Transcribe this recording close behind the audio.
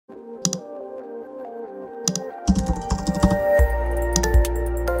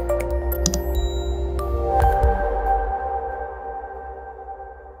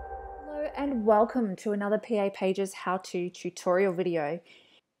welcome to another PA Pages how-to tutorial video.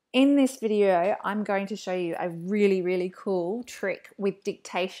 In this video, I'm going to show you a really cool trick with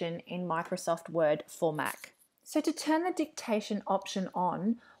dictation in Microsoft Word for Mac. So to turn the dictation option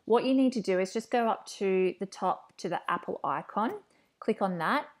on, what you need to do is just go up to the top to the Apple icon, click on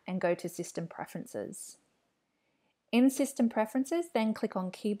that and go to System Preferences. In System Preferences, then click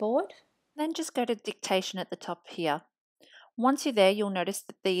on Keyboard, then just go to Dictation at the top here. Once you're there, you'll notice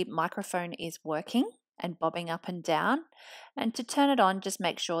that the microphone is working and bobbing up and down. And to turn it on, just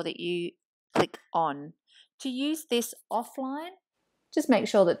make sure that you click on. To use this offline, just make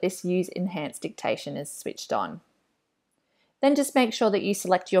sure that this Use Enhanced Dictation is switched on. Then just make sure that you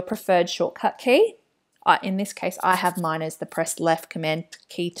select your preferred shortcut key. In this case, I have mine as the press left command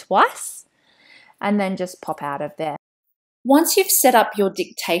key twice, and then just pop out of there. Once you've set up your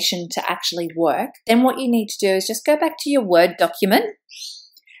dictation to actually work, then what you need to do is just go back to your Word document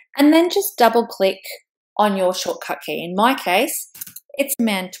and then just double click on your shortcut key. In my case, it's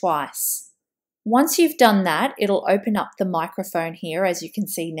Command twice. Once you've done that, it'll open up the microphone here, as you can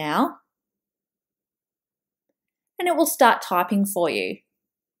see now, and it will start typing for you.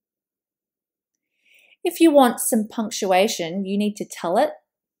 If you want some punctuation, you need to tell it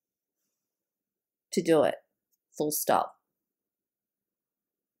to do it. Full stop.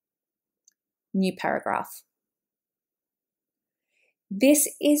 New paragraph. This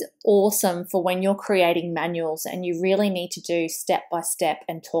is awesome for when you're creating manuals and you really need to do step by step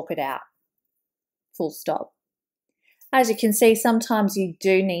and talk it out. Full stop. As you can see, sometimes you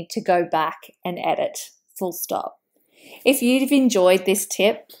do need to go back and edit. Full stop. If you've enjoyed this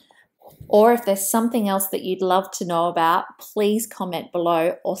tip, or if there's something else that you'd love to know about, please comment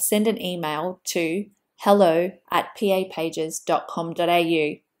below or send an email to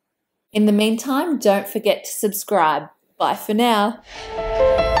hello@papages.com.au. In the meantime, don't forget to subscribe. Bye for now.